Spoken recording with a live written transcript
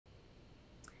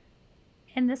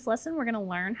In this lesson, we're going to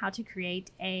learn how to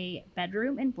create a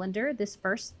bedroom in Blender. This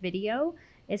first video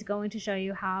is going to show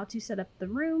you how to set up the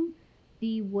room,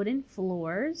 the wooden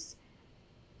floors,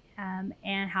 and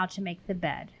how to make the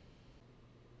bed.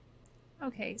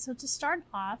 Okay, so to start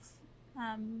off,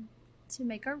 to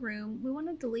make our room, we want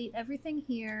to delete everything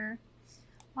here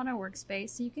on our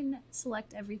workspace. So you can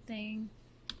select everything,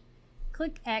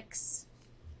 click X,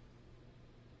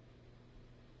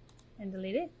 and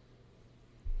delete it.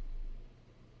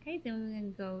 Okay, then we're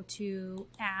going to go to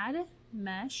Add,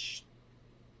 Mesh,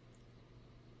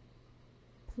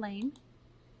 Plane.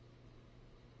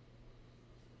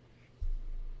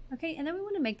 Okay, and then we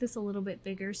want to make this a little bit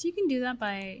bigger. So you can do that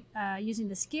by using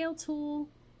the Scale tool,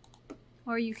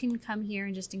 or you can come here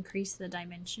and just increase the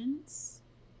dimensions.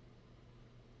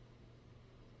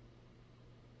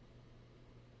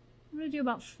 I'm going to do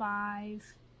about 5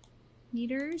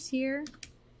 meters here.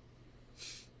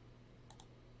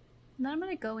 And then I'm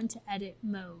going to go into edit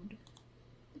mode.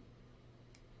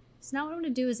 So now what I'm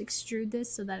going to do is extrude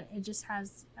this so that it just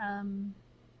has,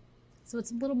 so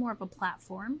it's a little more of a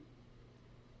platform.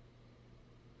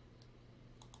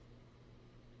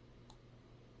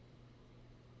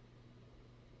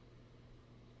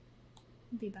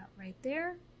 Be about right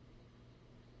there.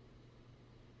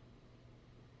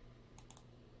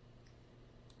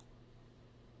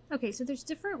 Okay, so there's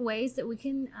different ways that we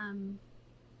can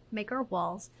make our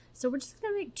walls. So we're just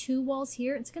going to make 2 walls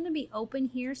here. It's going to be open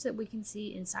here so that we can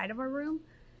see inside of our room.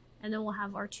 And then we'll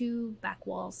have our 2 back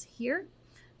walls here.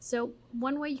 So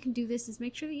one way you can do this is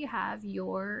make sure that you have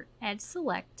your edge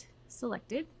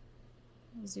selected.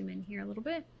 I'll zoom in here a little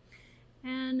bit.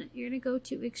 And you're going to go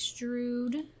to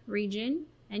Extrude Region.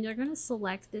 And you're going to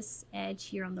select this edge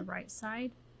here on the right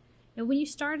side. And when you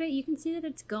start it, you can see that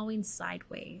it's going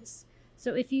sideways.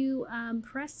 So if you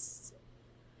press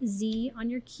Z on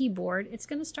your keyboard, it's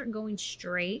going to start going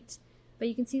straight, but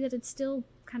you can see that it's still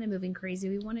kind of moving crazy.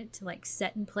 We want it to like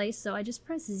set in place, so I just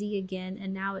press Z again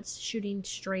and now it's shooting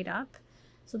straight up.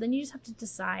 So then you just have to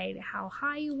decide how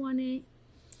high you want it.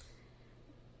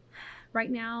 Right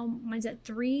now mine's at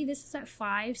 3, this is at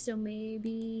 5, so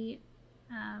maybe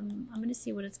I'm going to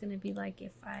see what it's going to be like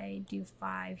if I do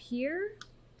 5 here.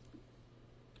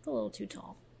 It's a little too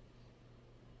tall.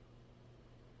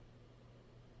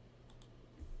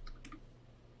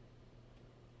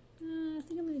 I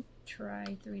think I'm going to try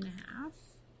 3.5. I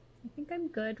think I'm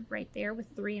good right there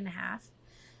with 3.5.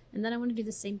 And then I want to do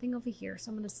the same thing over here.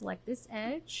 So I'm going to select this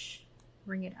edge,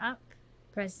 bring it up,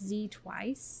 press Z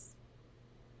twice.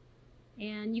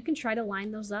 And you can try to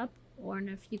line those up, or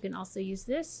if you can also use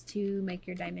this to make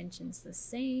your dimensions the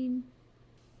same.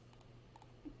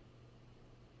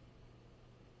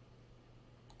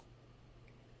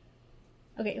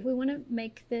 Okay, if we want to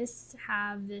make this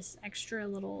have this extra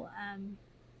little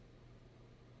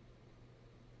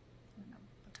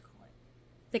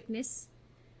thickness,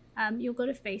 you'll go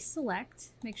to Face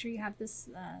Select, make sure you have this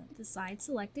the side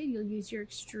selected. You'll use your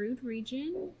Extrude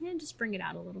Region and just bring it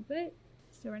out a little bit.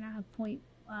 So right now I have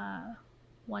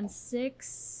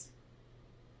 0.16,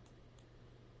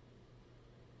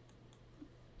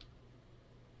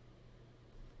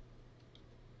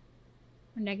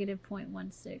 or negative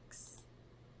 0.16.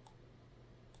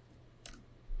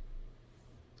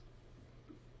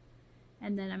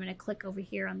 And then I'm going to click over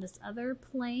here on this other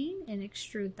plane and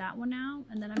extrude that one out.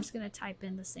 And then I'm just going to type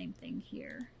in the same thing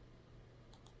here.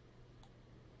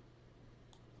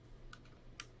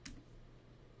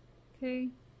 Okay.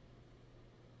 You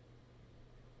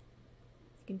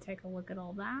can take a look at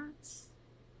all that.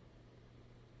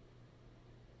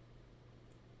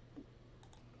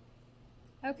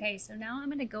 Okay, so now I'm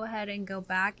going to go ahead and go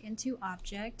back into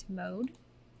object mode.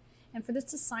 And for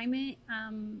this assignment,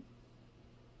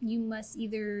 you must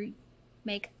either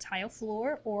make tile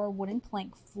floor or wooden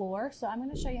plank floor. So I'm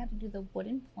going to show you how to do the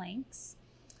wooden planks.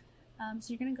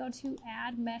 So you're going to go to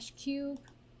Add Mesh Cube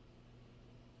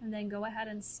and then go ahead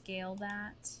and scale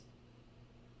that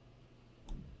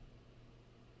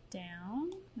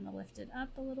down. I'm going to lift it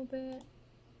up a little bit.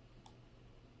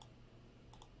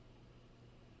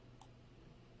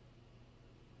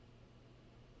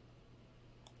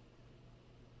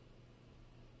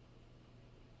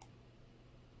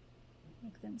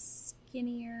 Make them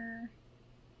skinnier.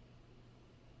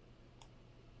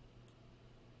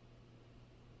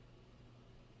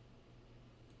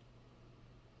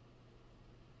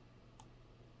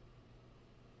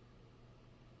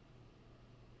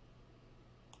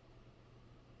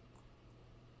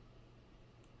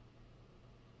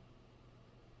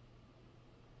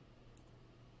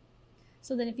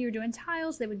 So then if you were doing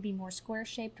tiles, they would be more square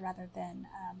shaped rather than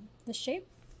the shape.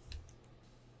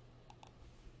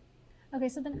 Okay,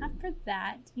 so then after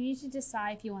that, you need to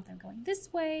decide if you want them going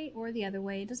this way or the other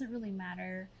way. It doesn't really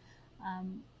matter.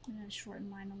 I'm going to shorten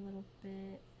mine a little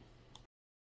bit.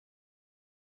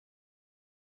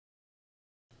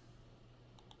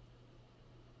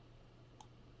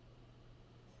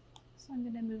 So I'm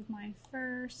going to move mine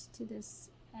first to this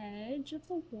edge of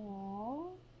the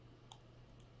wall.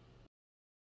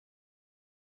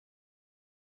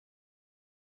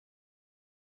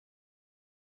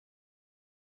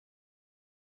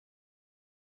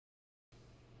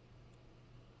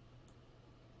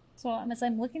 So as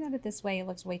I'm looking at it this way, it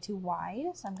looks way too wide.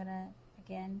 So I'm going to,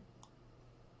 again,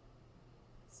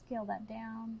 scale that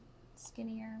down,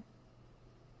 skinnier.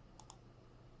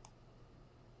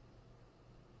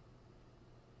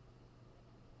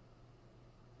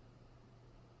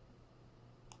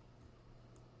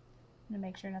 I'm going to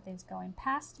make sure nothing's going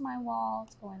past my wall.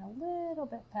 It's going a little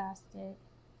bit past it.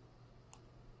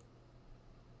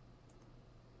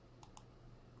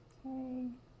 Okay.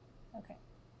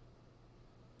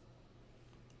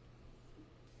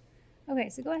 Okay,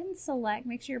 so go ahead and select,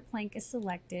 make sure your plank is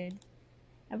selected.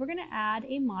 And we're going to add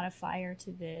a modifier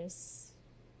to this.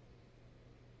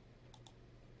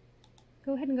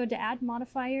 Go ahead and go to Add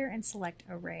Modifier and select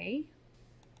Array.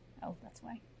 Oh, that's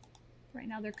why. Right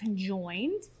now they're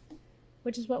conjoined,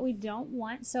 which is what we don't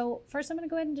want. So first I'm going to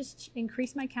go ahead and just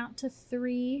increase my count to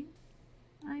 3.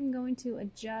 I'm going to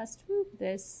adjust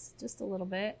this just a little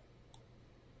bit.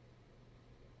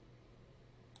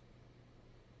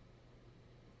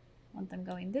 Want them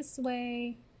going this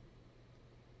way,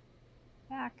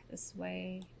 back this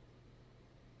way.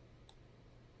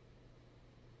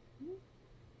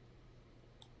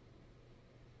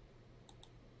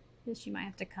 This you might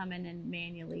have to come in and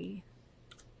manually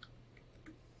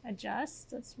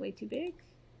adjust. That's way too big.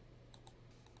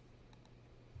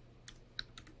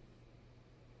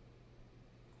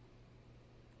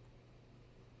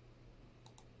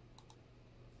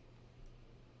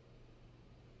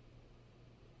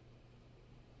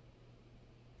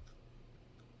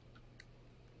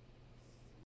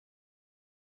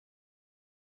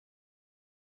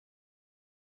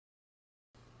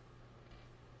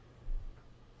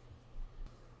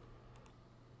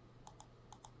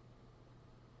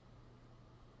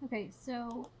 Okay,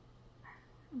 so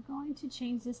I'm going to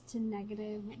change this to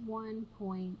negative 1.0,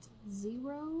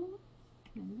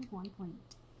 negative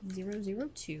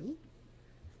 1.002.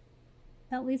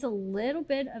 That leaves a little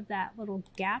bit of that little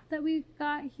gap that we've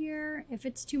got here. If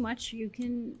it's too much, you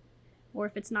can, or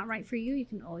if it's not right for you, you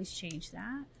can always change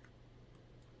that.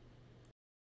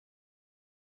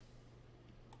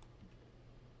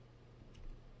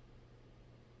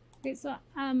 Okay, so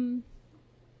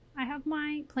I have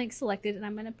my plank selected and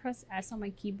I'm going to press S on my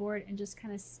keyboard and just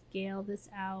kind of scale this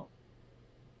out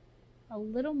a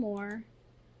little more.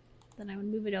 Then I would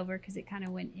move it over because it kind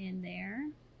of went in there.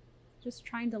 Just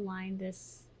trying to line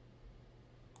this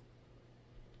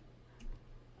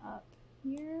up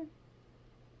here.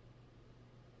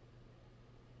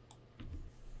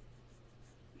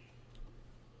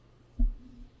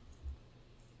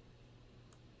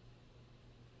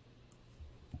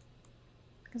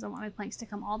 Because I want my planks to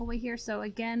come all the way here. So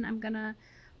again, I'm gonna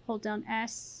hold down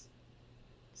S,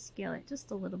 scale it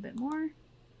just a little bit more.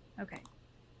 Okay.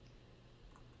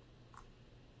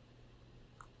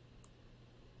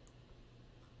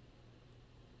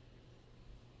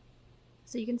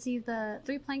 So you can see the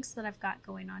 3 planks that I've got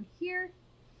going on here.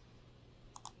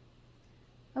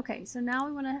 Okay, so now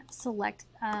we want to select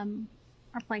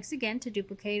our planks again to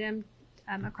duplicate them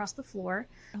across the floor.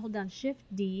 Hold down Shift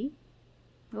D.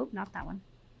 Oh, not that one.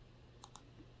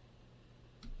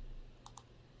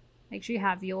 Make sure you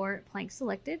have your plank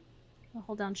selected. I'll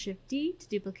hold down Shift D to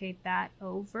duplicate that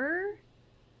over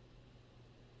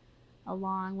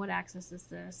along, what axis is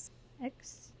this?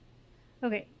 X.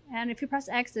 Okay, and if you press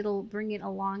X, it'll bring it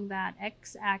along that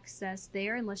X axis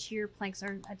there, unless your planks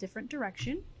are a different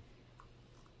direction.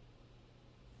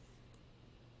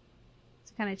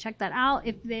 So kind of check that out.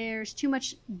 If there's too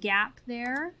much gap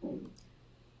there,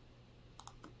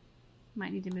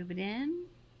 might need to move it in.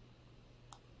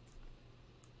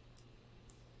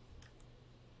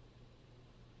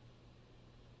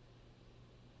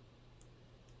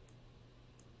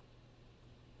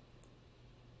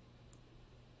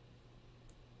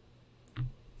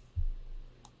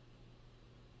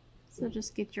 So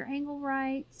just get your angle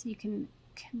right so you can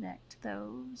connect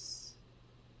those.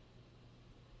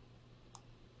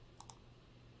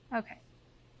 Okay.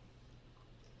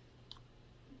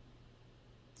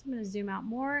 So I'm going to zoom out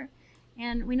more.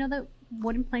 And we know that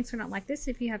wooden planks are not like this.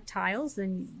 If you have tiles,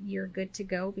 then you're good to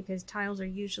go because tiles are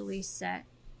usually set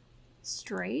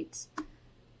straight.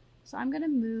 So I'm going to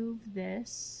move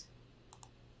this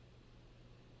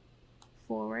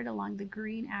forward along the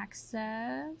green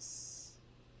axis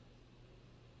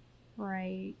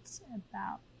right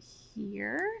about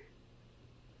here.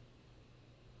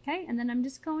 Okay, and then I'm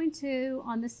just going to,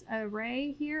 on this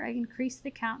array here, I increase the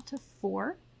count to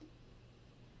 4.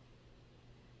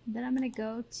 Then I'm going to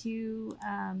go to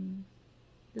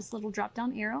this little drop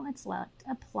down arrow and select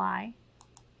apply.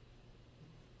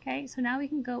 Okay, so now we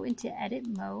can go into edit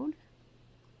mode.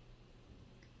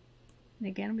 And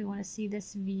again, we want to see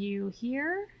this view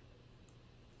here.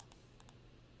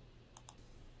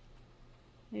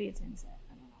 Maybe it's inset,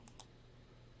 I don't know.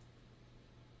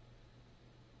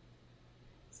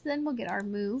 So then we'll get our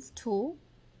move tool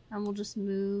and we'll just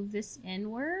move this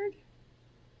inward.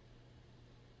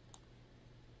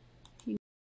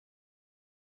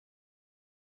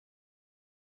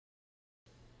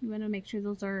 You want to make sure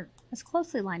those are as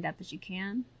closely lined up as you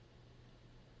can.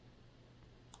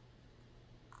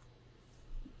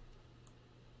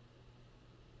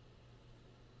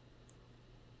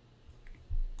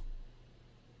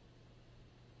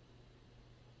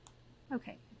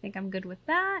 Okay, I think I'm good with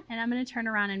that. And I'm going to turn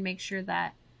around and make sure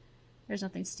that there's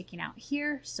nothing sticking out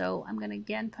here. So I'm going to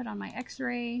again put on my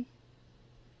X-ray.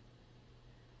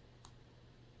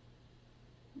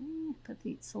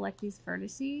 Select these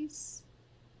vertices.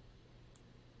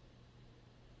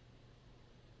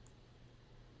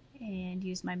 And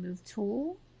use my move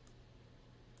tool.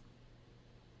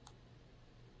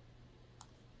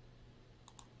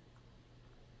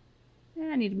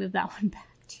 And I need to move that one back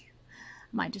too.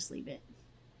 I might just leave it.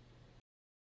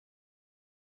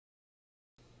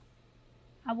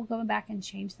 I will go back and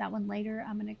change that one later.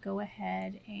 I'm going to go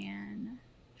ahead and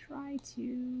try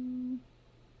to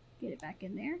get it back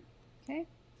in there. Okay.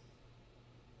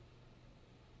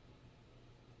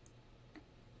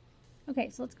 Okay,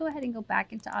 so let's go ahead and go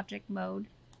back into object mode.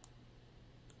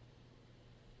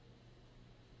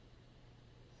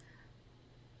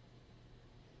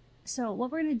 So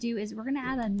what we're going to do is we're going to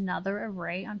add another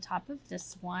array on top of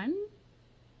this one.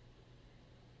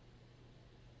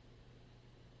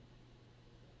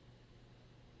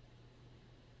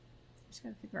 Just got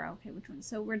to figure out, okay, which one.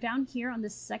 So we're down here on the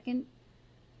second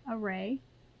array.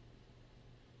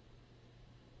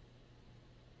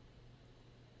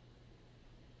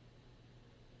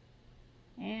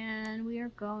 And we are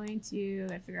going to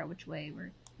figure out which way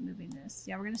we're moving this.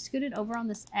 Yeah, we're going to scoot it over on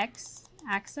this X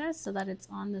axis so that it's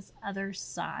on this other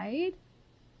side.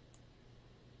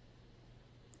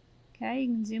 Okay,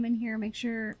 you can zoom in here, make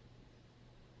sure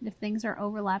if things are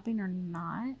overlapping or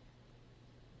not.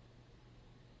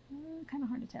 Kind of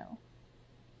hard to tell.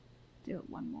 Do it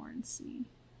one more and see.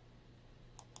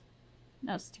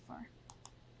 No, it's too far.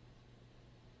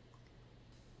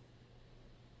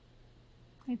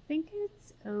 I think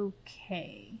it's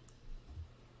okay.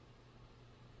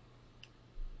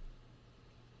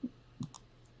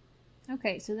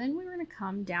 Okay, so then we're going to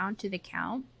come down to the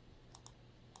count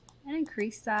and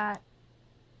increase that.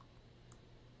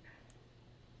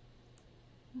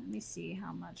 Let me see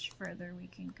how much further we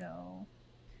can go.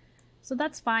 So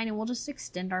that's fine, and we'll just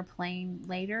extend our plane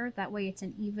later. That way it's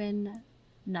an even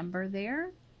number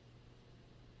there.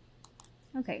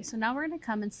 Okay, so now we're going to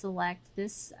come and select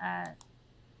this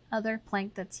other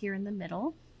plank that's here in the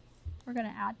middle. We're going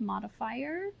to add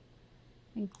modifier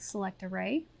and select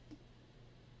array.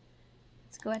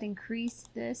 Let's go ahead and increase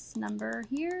this number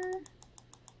here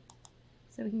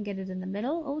so we can get it in the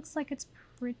middle. It looks like it's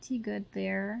pretty good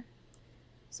there.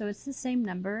 So it's the same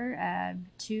number,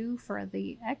 2 for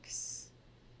the X.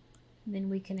 And then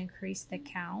we can increase the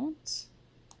count.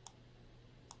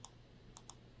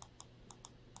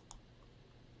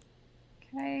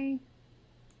 Okay.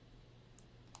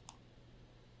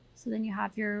 So then you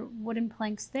have your wooden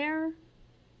planks there.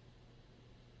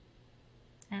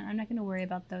 And I'm not going to worry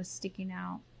about those sticking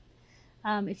out.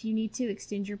 If you need to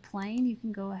extend your plane, you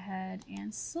can go ahead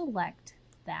and select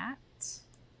that.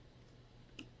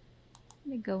 I'm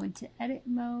going to go into edit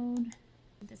mode.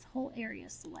 This whole area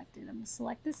is selected. I'm going to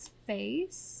select this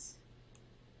face.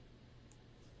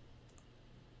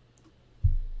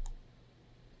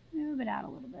 Move it out a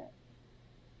little bit.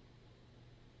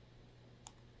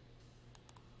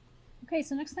 Okay,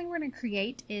 so next thing we're going to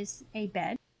create is a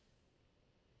bed.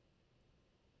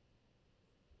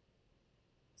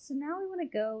 So now we want to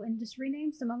go and just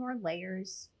rename some of our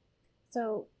layers.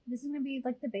 So this is going to be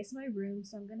like the base of my room,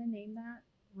 so I'm going to name that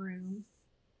room.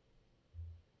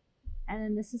 And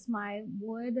then this is my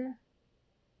wood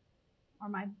or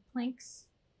my planks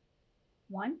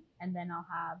 1, and then I'll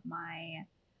have my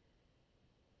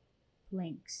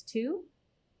planks 2.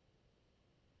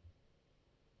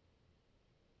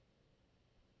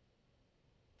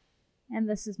 And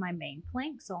this is my main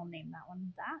plank, so I'll name that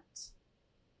one that.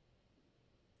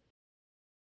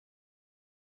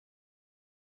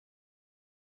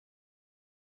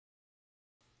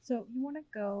 So you want to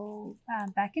go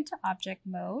back into object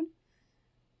mode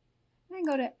and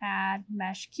go to add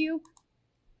mesh cube.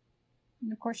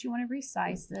 And of course you want to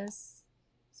resize this.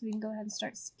 So we can go ahead and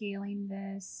start scaling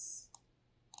this.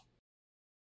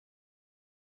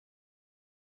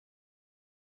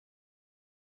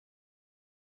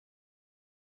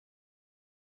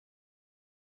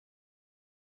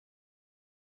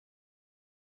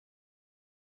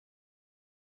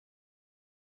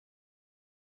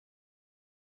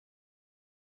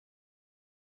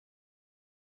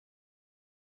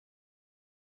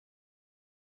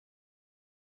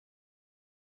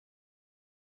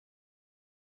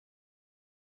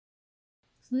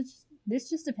 So this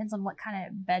just depends on what kind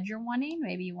of bed you're wanting.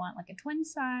 Maybe you want like a twin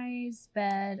size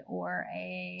bed or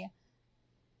a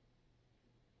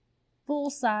full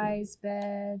size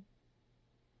bed.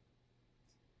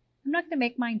 I'm not going to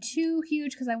make mine too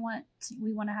huge because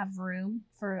we want to have room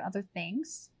for other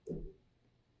things.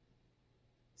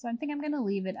 So I think I'm going to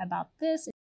leave it about this.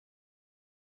 If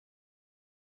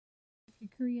you're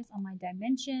curious on my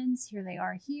dimensions, here they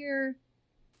are here.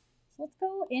 So let's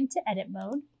go into edit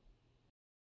mode.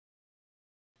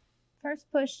 First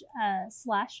push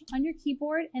slash on your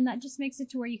keyboard, and that just makes it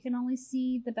to where you can only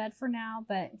see the bed for now,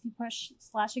 but if you push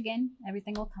slash again,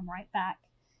 everything will come right back.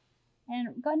 And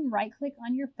go ahead and right click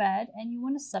on your bed, and you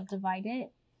want to subdivide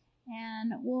it,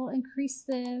 and we'll increase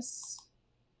this .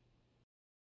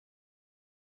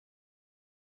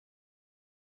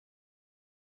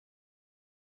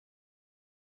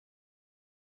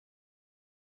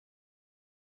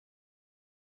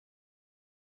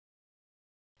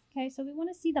 Okay, so we want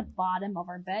to see the bottom of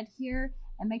our bed here,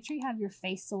 and make sure you have your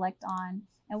face select on.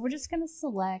 And we're just going to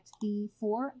select the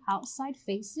 4 outside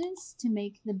faces to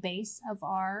make the base of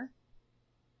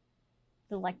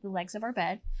the legs of our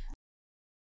bed.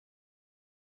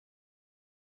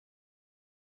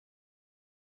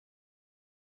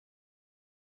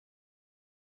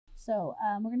 So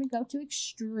we're going to go to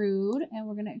extrude, and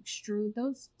we're going to extrude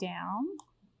those down.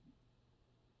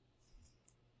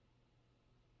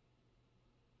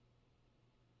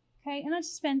 Okay, and that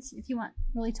just depends if you want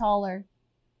really tall or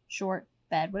short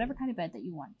bed, whatever kind of bed that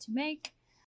you want to make.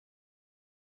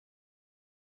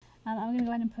 I'm going to go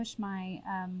ahead and push my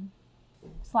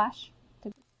slash.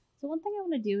 So one thing I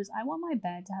want to do is I want my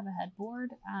bed to have a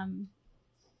headboard.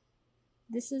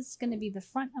 This is going to be the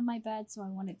front of my bed, so I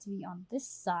want it to be on this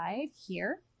side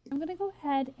here. I'm going to go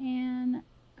ahead and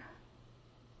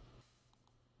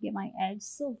get my edge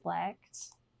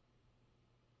select.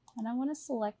 And I want to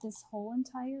select this whole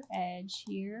entire edge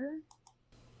here.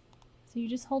 So you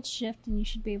just hold shift and you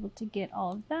should be able to get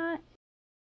all of that.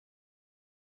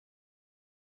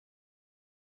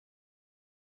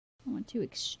 I want to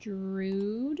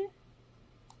extrude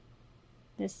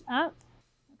this up.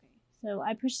 Okay, so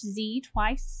I push Z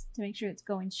twice to make sure it's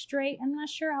going straight. I'm not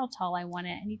sure how tall I want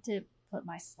it. I need to put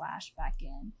my slash back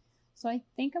in. So I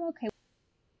think I'm okay.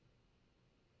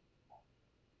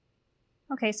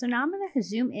 Okay, so now I'm going to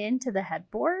zoom in to the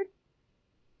headboard.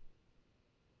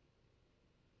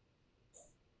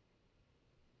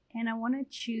 And I want to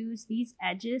choose these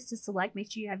edges to select.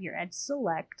 Make sure you have your edge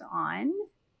select on.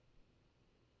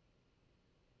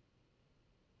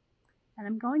 And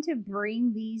I'm going to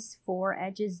bring these 4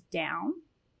 edges down.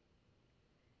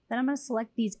 Then I'm going to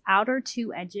select these outer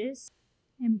 2 edges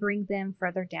and bring them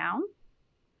further down.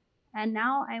 And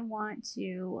now I want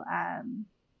to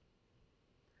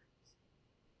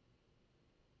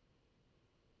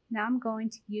now I'm going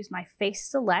to use my face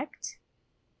select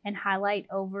and highlight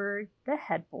over the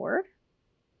headboard.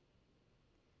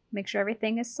 Make sure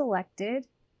everything is selected.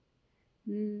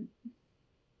 I'm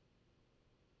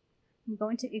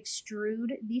going to extrude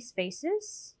these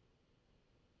faces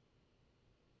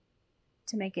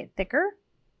to make it thicker.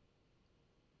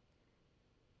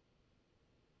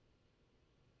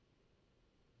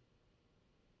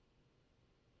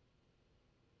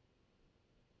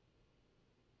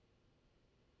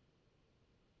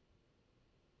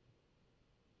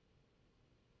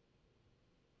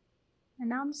 And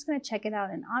now I'm just going to check it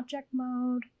out in object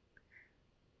mode.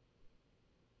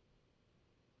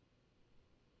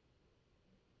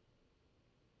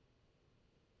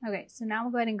 Okay, so now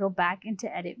we'll go ahead and go back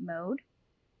into edit mode.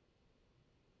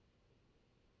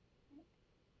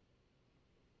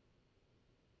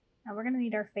 Now we're going to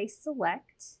need our face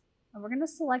select. And we're going to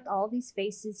select all these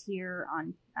faces here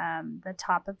on the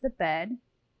top of the bed.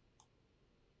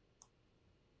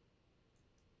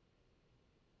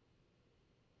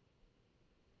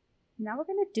 Now we're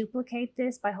going to duplicate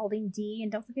this by holding D,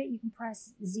 and don't forget you can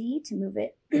press Z to move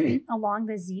it along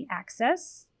the Z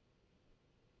axis.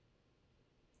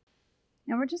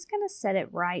 And we're just going to set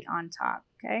it right on top,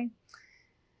 okay?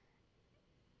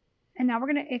 And now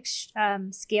we're going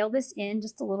to scale this in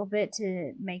just a little bit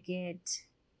to make it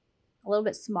a little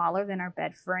bit smaller than our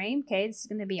bed frame, okay? This is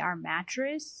going to be our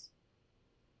mattress.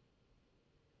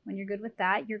 When you're good with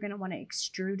that, you're going to want to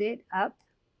extrude it up.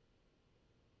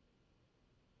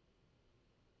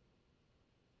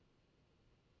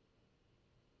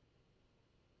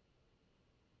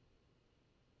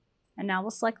 And now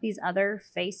we'll select these other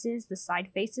faces, the side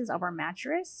faces of our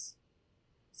mattress,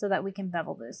 so that we can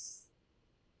bevel this.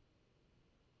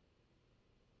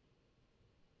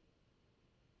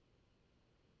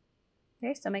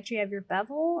 Okay, so make sure you have your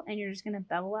bevel, and you're just going to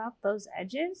bevel out those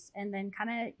edges, and then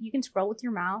kind of, you can scroll with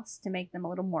your mouse to make them a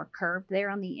little more curved there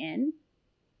on the end.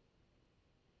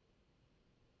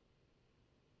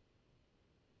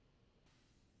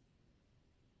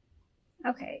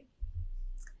 Okay.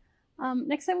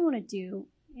 Next thing we want to do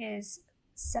is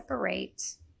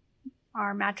separate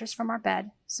our mattress from our bed.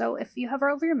 So if you hover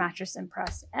over your mattress and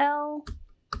press L,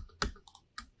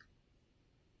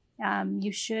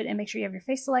 you should, and make sure you have your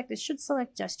face selected, should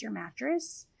select just your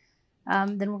mattress.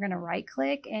 Then we're going to right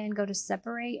click and go to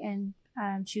separate and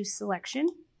choose selection.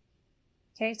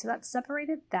 Okay, so that's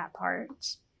separated that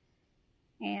part.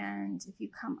 And if you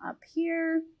come up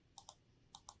here,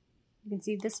 you can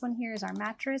see this one here is our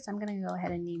mattress. I'm going to go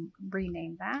ahead and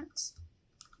rename that.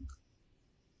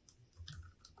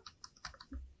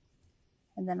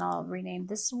 And then I'll rename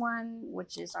this one,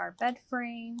 which is our bed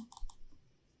frame.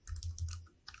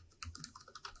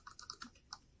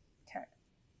 Okay.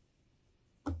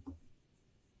 I'm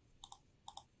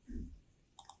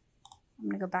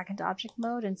going to go back into object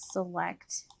mode and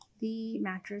select the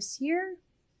mattress here.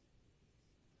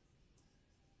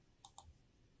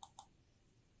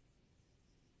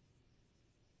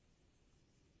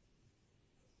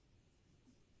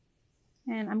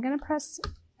 And I'm going to press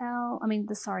L,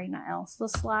 sorry, not L, so the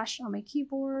slash on my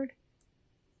keyboard.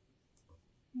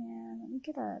 And let me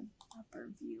get a upper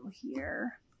view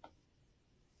here.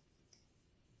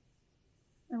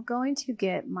 I'm going to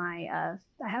get my,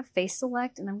 I have face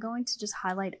select, and I'm going to just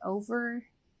highlight over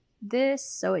this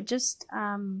so it just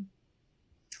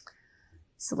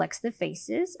selects the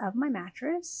faces of my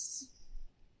mattress.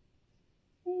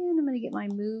 And I'm going to get my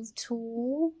move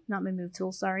tool, not my move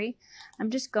tool, sorry.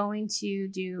 I'm just going to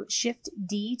do Shift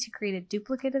D to create a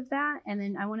duplicate of that. And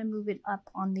then I want to move it up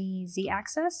on the Z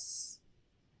axis.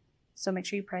 So make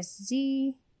sure you press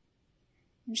Z.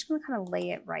 I'm just going to kind of lay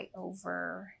it right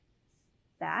over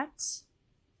that.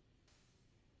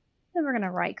 Then we're going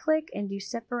to right click and do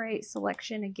separate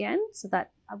selection again so that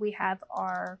we have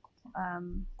our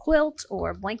quilt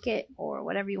or blanket or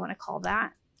whatever you want to call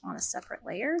that on a separate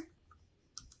layer.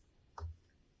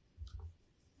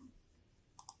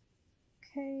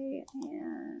 Okay,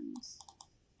 and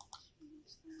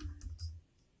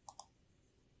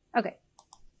okay.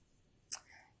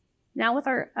 Now with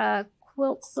our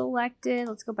quilt selected,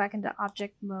 let's go back into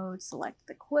object mode, select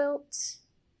the quilt.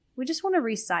 We just want to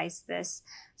resize this.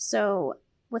 So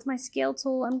with my scale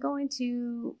tool, I'm going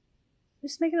to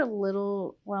just make it a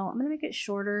little, well, I'm going to make it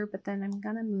shorter, but then I'm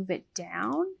going to move it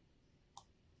down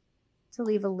to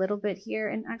leave a little bit here.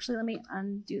 And actually, let me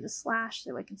undo the slash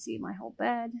so I can see my whole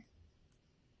bed.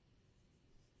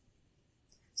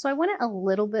 So I want it a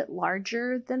little bit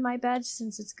larger than my bed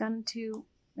since it's going to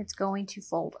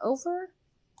fold over.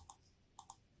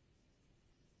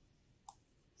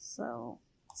 So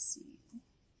let's see.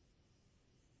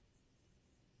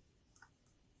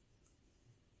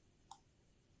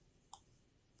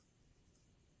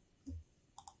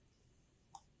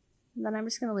 And then I'm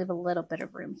just going to leave a little bit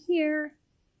of room here.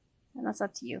 And that's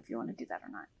up to you if you want to do that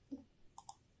or not.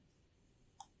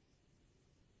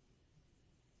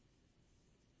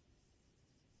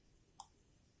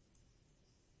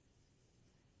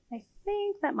 I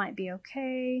think that might be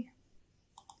okay.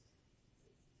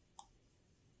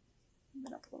 Move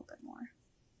it up a little bit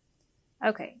more.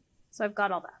 Okay, so I've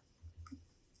got all that.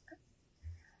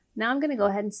 Now I'm going to go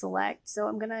ahead and select. So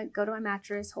I'm going to go to my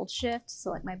mattress, hold shift,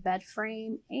 select my bed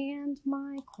frame and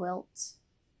my quilt.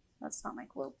 That's not my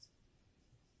quilt.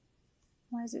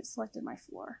 Why is it selected my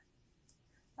floor?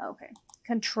 Okay,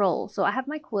 control. So I have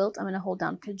my quilt. I'm going to hold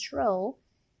down control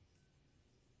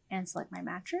and select my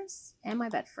mattress and my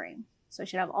bed frame. So I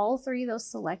should have all three of those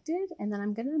selected, and then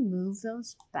I'm going to move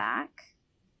those back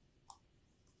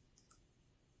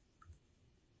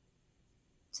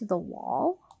to the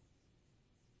wall.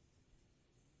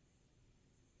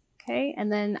 Okay,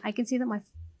 and then I can see that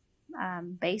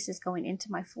base is going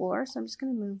into my floor, so I'm just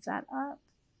going to move that up.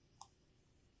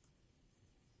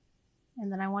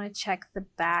 And then I want to check the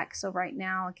back. So right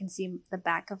now I can see the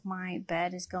back of my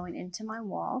bed is going into my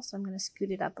wall. So I'm going to scoot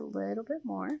it up a little bit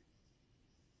more.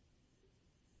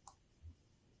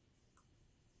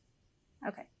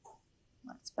 Okay,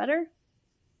 that's better.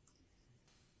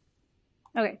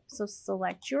 Okay, so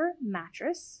select your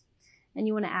mattress. And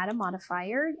you want to add a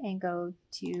modifier and go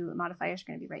to, modifier is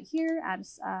going to be right here, add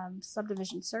a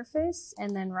subdivision surface,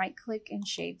 and then right click and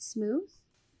shade smooth.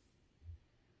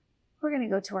 We're going to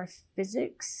go to our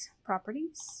physics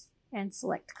properties and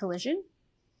select collision.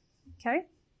 Okay.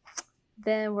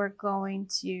 Then we're going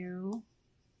to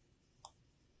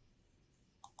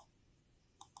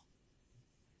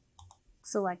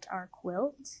select our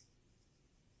quilt,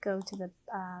 go to the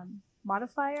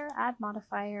modifier, add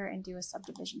modifier, and do a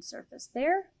subdivision surface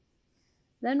there.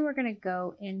 Then we're going to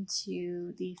go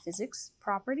into the physics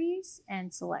properties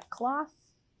and select cloth.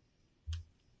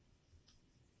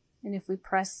 And if we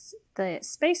press the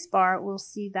space bar, we'll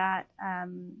see that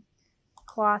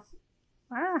cloth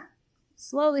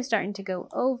slowly starting to go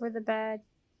over the bed.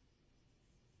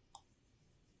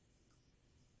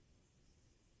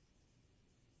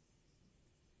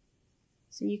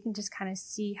 So you can just kind of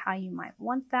see how you might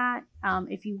want that.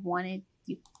 If you wanted,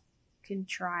 you can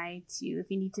try to,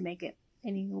 if you need to make it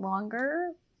any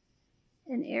longer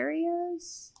in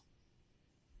areas.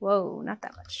 Whoa, not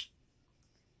that much.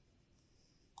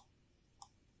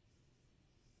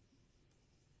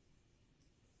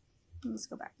 Let's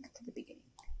go back to the beginning.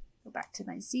 Go back to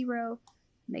my 0,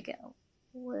 make it a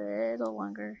little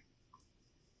longer.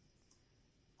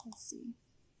 Let's see.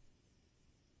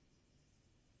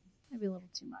 Maybe a little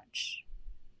too much.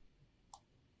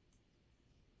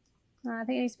 I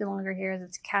think it needs to be longer here as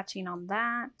it's catching on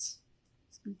that.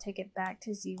 So I'm going to take it back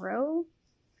to 0.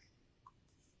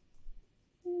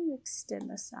 And extend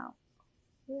this out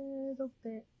a little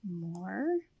bit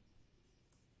more.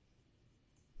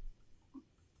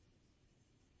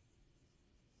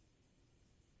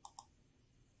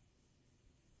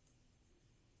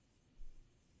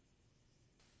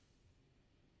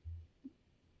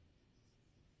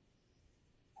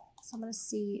 So I'm going to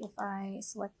see if I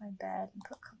select my bed and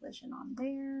put collision on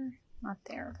there. Not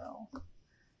there though.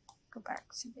 Go back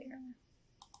to there.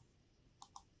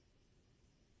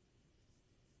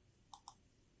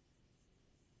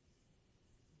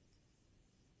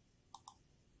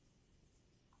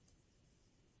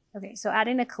 Okay, so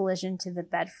adding a collision to the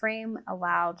bed frame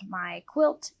allowed my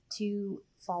quilt to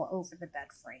fall over the bed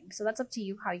frame. So that's up to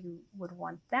you how you would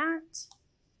want that.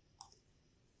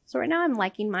 So right now I'm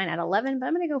liking mine at 11, but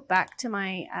I'm going to go back to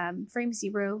my frame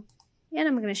 0 and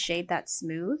I'm going to shade that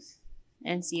smooth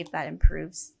and see if that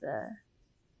improves the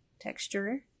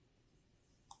texture.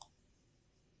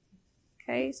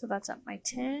 Okay, so that's at my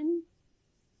 10.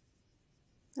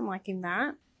 I'm liking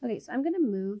that. Okay, so I'm going to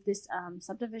move this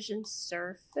subdivision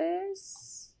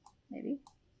surface, maybe.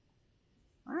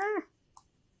 I'm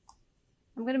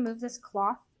going to move this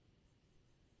cloth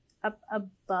up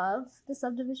above the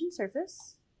subdivision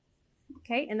surface.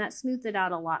 Okay, and that smoothed it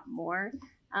out a lot more.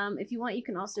 If you want, you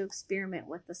can also experiment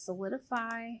with the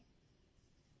solidify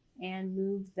and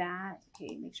move that.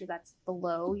 Okay, make sure that's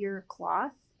below your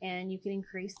cloth, and you can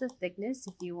increase the thickness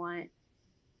if you want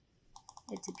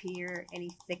it to appear any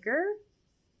thicker.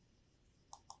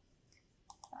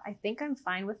 I think I'm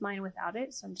fine with mine without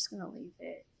it, so I'm just going to leave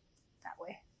it that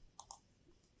way.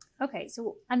 Okay,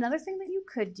 so another thing that you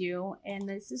could do, and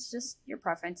this is just your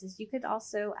preference, is you could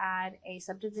also add a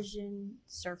subdivision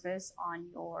surface on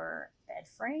your bed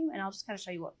frame, and I'll just kind of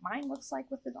show you what mine looks like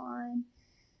with it on.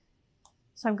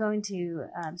 So I'm going to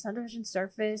subdivision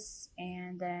surface,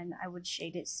 and then I would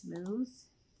shade it smooth.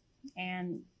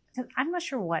 And I'm not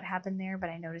sure what happened there, but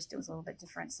I noticed it was a little bit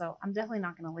different. So I'm definitely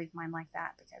not going to leave mine like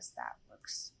that because that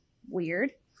looks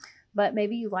weird. But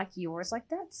maybe you like yours like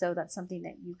that, so that's something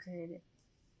that you could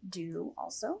do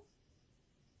also.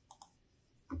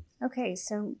 Okay,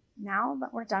 so now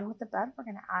that we're done with the bed, we're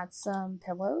going to add some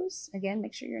pillows. Again,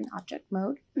 make sure you're in object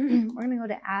mode. We're going to go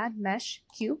to add mesh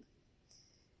cube.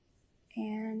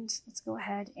 And let's go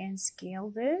ahead and scale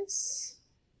this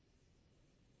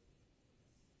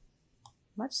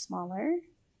much smaller.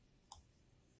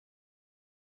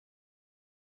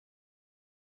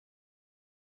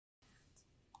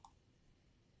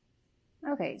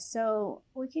 Okay, so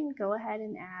we can go ahead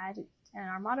and add in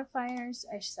our modifiers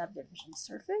a subdivision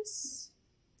surface.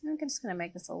 I'm just going to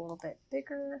make this a little bit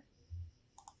bigger.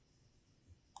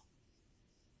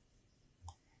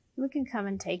 We can come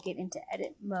and take it into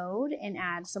edit mode and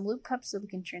add some loop cuts so we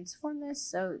can transform this.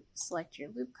 So select your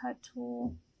loop cut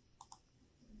tool.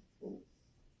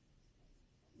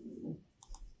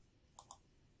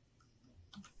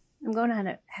 I'm going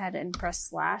ahead and press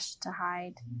slash to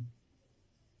hide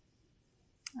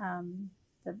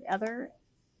the other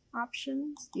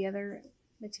options, the other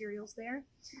materials there.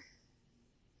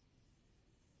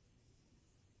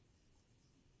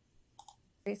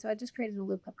 Okay, so I just created a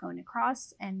loop up going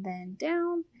across and then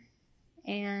down,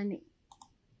 and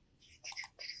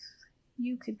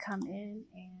you could come in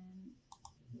and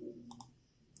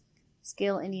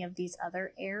scale any of these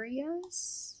other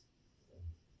areas.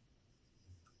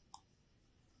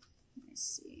 Let me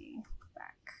see,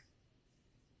 back.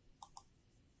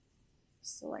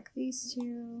 Select these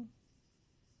two.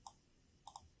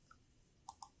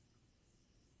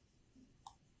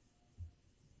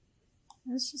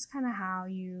 That's just kind of how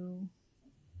you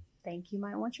think you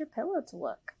might want your pillow to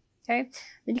look. Okay,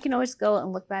 then you can always go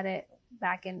and look at it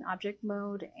back in object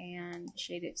mode and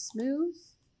shade it smooth.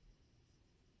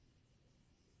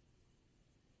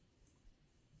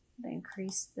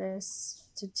 Increase this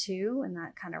to 2, and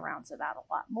that kind of rounds it out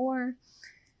a lot more.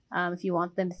 If you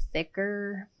want them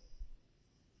thicker,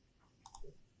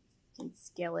 you can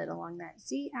scale it along that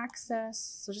Z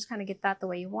axis. So just kind of get that the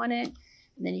way you want it,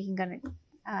 and then you can kind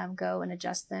of go and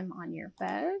adjust them on your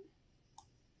bed.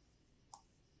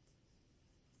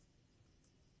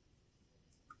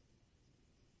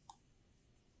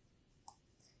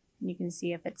 And you can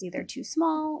see if it's either too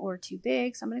small or too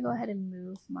big. So I'm going to go ahead and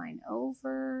move mine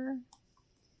over.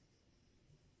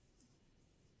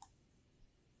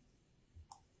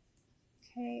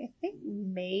 Okay, I think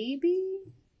maybe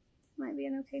might be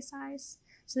an okay size.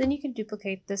 So then you can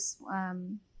duplicate this.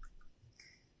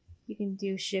 You can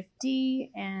do Shift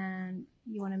D, and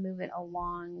you want to move it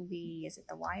along the, is it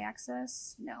the Y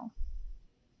axis? No.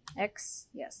 X,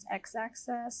 yes, X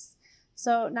axis.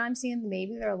 So now I'm seeing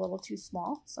maybe they're a little too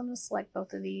small. So I'm going to select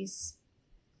both of these.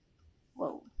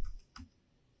 Whoa.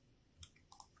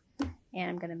 And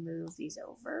I'm going to move these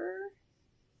over.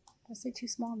 Did I say too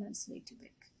small? And then say too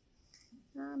big.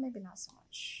 Maybe not so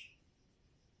much.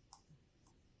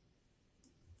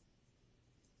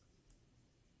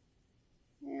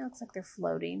 Yeah, it looks like they're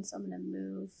floating. So I'm going to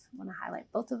move, I want to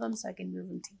highlight both of them so I can move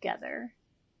them together.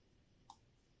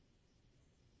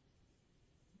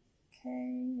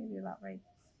 Okay, maybe about right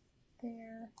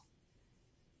there.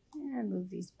 And move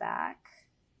these back.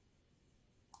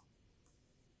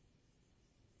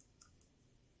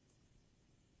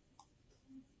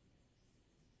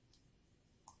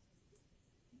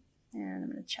 And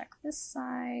I'm going to check this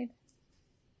side.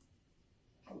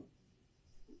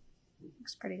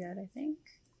 Looks pretty good, I think.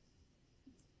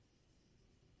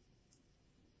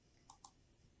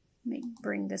 Let me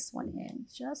bring this one in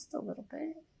just a little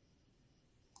bit.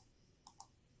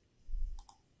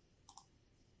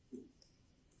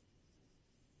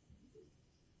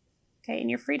 Okay, and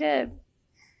you're free to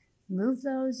move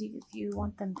those if you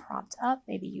want them propped up.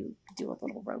 Maybe you do a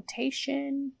little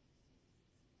rotation.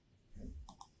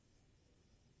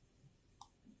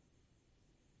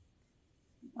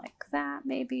 Like that,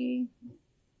 maybe.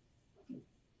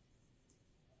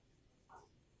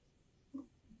 I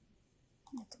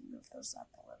have to move those up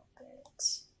a little bit.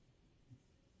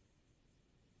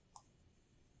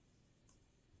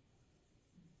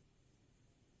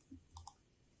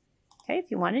 Okay,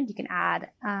 if you wanted, you can add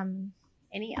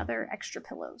any other extra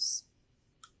pillows.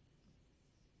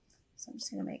 So I'm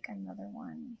just going to make another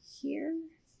one here,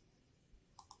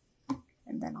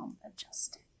 and then I'll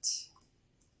adjust it.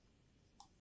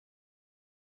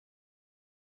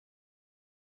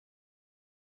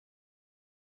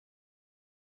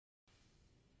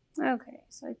 Okay,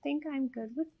 so I think I'm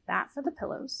good with that for the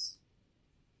pillows.